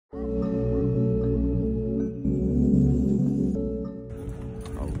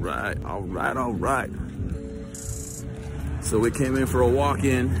right, all right, all right. So we came in for a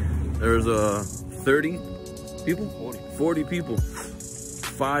walk-in. There's 30 people? 40 people.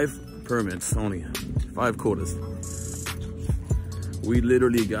 5 permits only, 5 quotas. We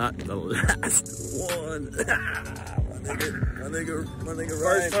literally got the last one. my nigga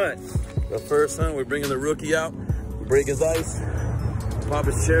Ryan. First hunt. The first hunt, we're bringing the rookie out. We break his ice, pop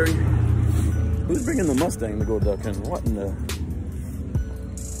his cherry. Who's bringing the Mustang to go duck hunting? What in the?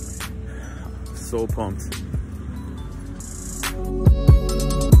 So pumped.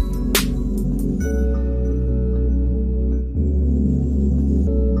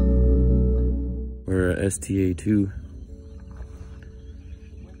 We're at STA 2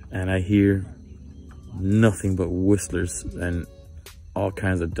 and I hear nothing but whistlers and all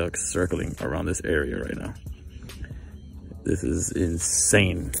kinds of ducks circling around this area right now. This is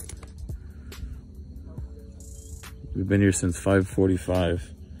insane. We've been here since 5:45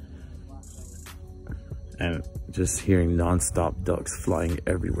 and just hearing non-stop ducks flying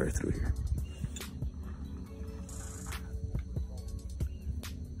everywhere through here.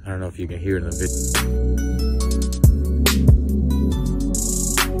 I don't know if you can hear it in the video.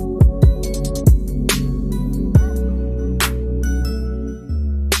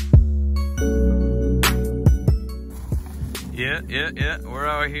 Yeah, we're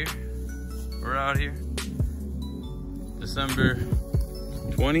out here. We're out here. December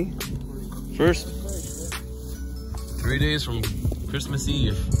 21st. 3 days from Christmas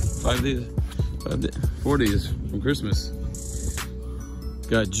Eve. 4 days from Christmas.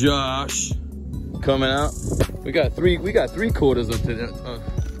 Got Josh coming out. We got three quotas up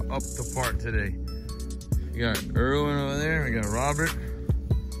to park today. We got Erwin over there. We got Robert.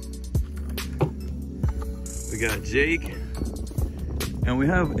 We got Jake. And we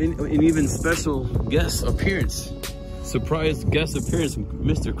have an even special guest appearance. Surprise guest appearance from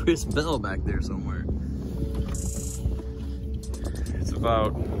Mr. Chris Bell back there somewhere. It's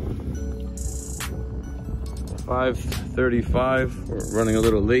about 5:35. We're running a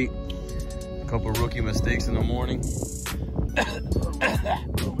little late. A couple rookie mistakes in the morning.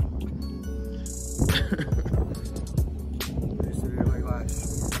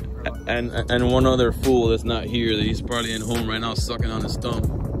 And one other fool that's not here, that he's probably in home right now sucking on his thumb.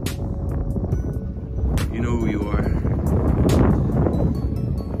 You know who you are.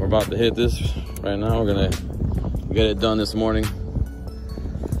 We're about to hit this right now. We're gonna get it done this morning.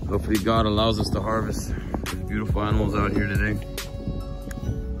 Hopefully God allows us to harvest these beautiful animals out here today.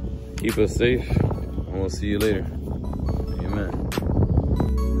 Keep us safe, and we'll see you later. Amen.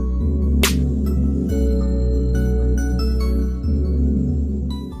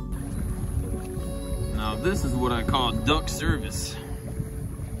 This is what I call duck service.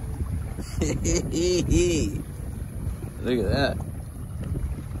 Look at that.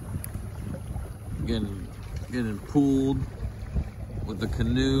 Getting pulled with the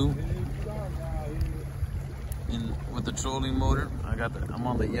canoe and with the trolling motor. I'm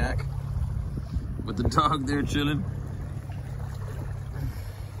on the yak with the dog there chilling.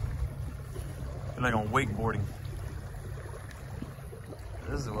 Feel like I'm wakeboarding.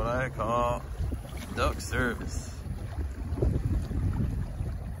 This is what I call duck service.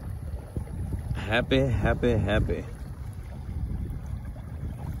 Happy.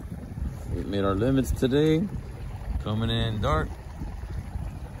 We made our limits today. Coming in dark.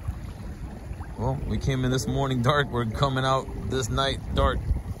 Well, we came in this morning dark. We're coming out this night dark.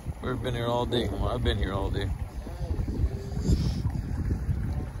 We've been here all day. Well, I've been here all day.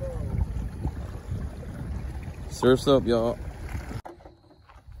 Surf's up, y'all.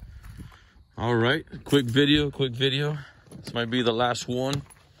 All right, quick video. This might be the last one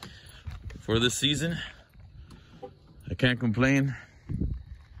for this season. I can't complain.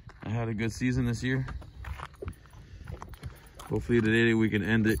 I had a good season this year. Hopefully today we can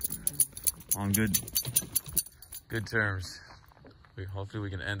end it on good terms. Hopefully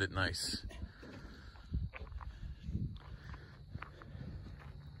we can end it nice.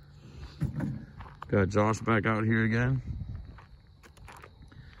 Got Josh back out here again.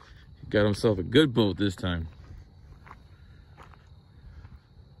 Got himself a good boat this time.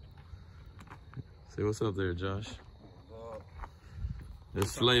 Say what's up there, Josh.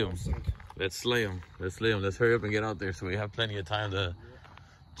 Let's slay him. Let's slay him. Let's hurry up and get out there so we have plenty of time to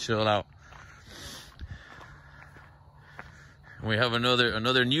chill out. And we have another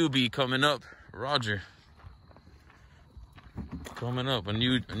newbie coming up, Roger. Coming up, a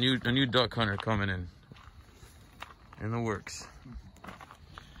new duck hunter coming in the works.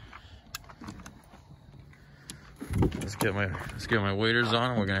 Let's get my waders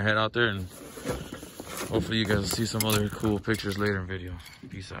on. We're gonna head out there and Hopefully you guys will see some other cool pictures later in video.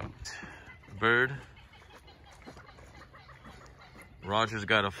 Peace out. Bird. Roger's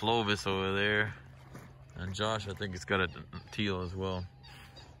got a Flovis over there. And Josh, I think it's got a teal as well.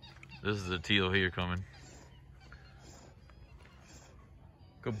 This is a teal here coming.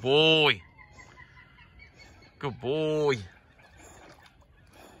 Good boy. Good boy.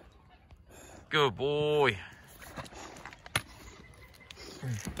 Good boy.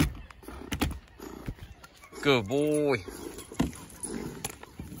 Good boy.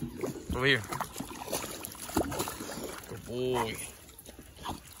 Over here. Good boy.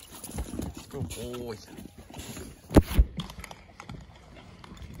 Good boy.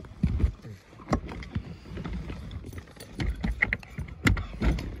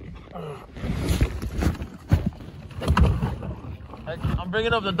 I'm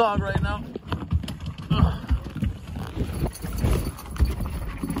bringing up the dog right now.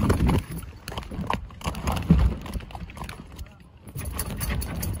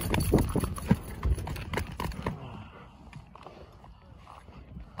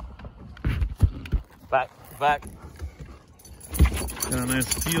 Back. Got a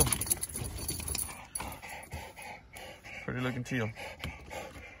nice teal. Pretty looking teal.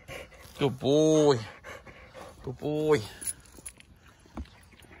 Good boy. Good boy.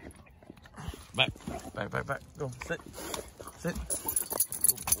 Back. Go, sit. Good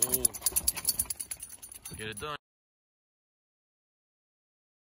boy. Get it done.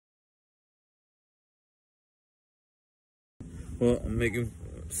 Well, I'm making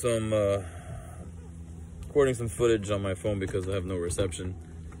some, recording some footage on my phone because I have no reception.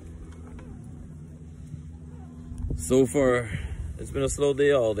 So far, it's been a slow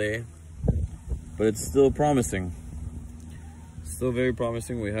day all day, but it's still promising. Still very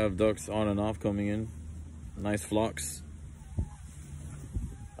promising. We have ducks on and off coming in. Nice flocks.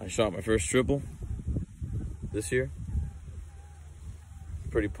 I shot my first triple this year.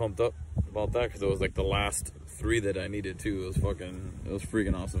 Pretty pumped up about that because it was like the last 3 that I needed too. It was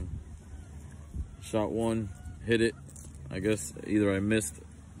freaking awesome. Shot one, hit it. I guess either I missed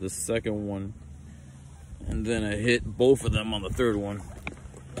the second one and then I hit both of them on the third one.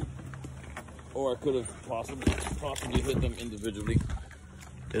 Or I could have possibly hit them individually.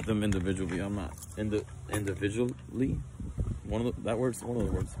 I'm not individually. One of the words.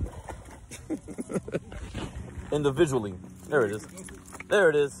 Individually. There it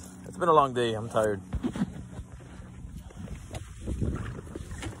is. It's been a long day. I'm tired.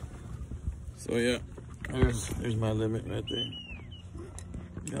 So yeah, there's my limit right there.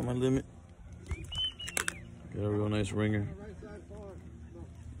 Got my limit. Got a real nice ringer.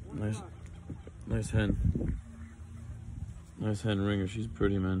 Nice hen. Nice hen ringer. She's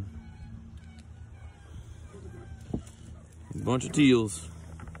pretty, man. A bunch of teals.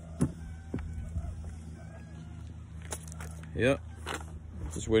 Yep.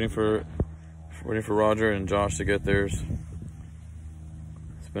 Just waiting for Roger and Josh to get theirs.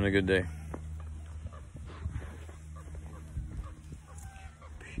 It's been a good day.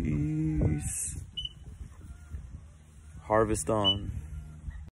 Peace. Harvest on.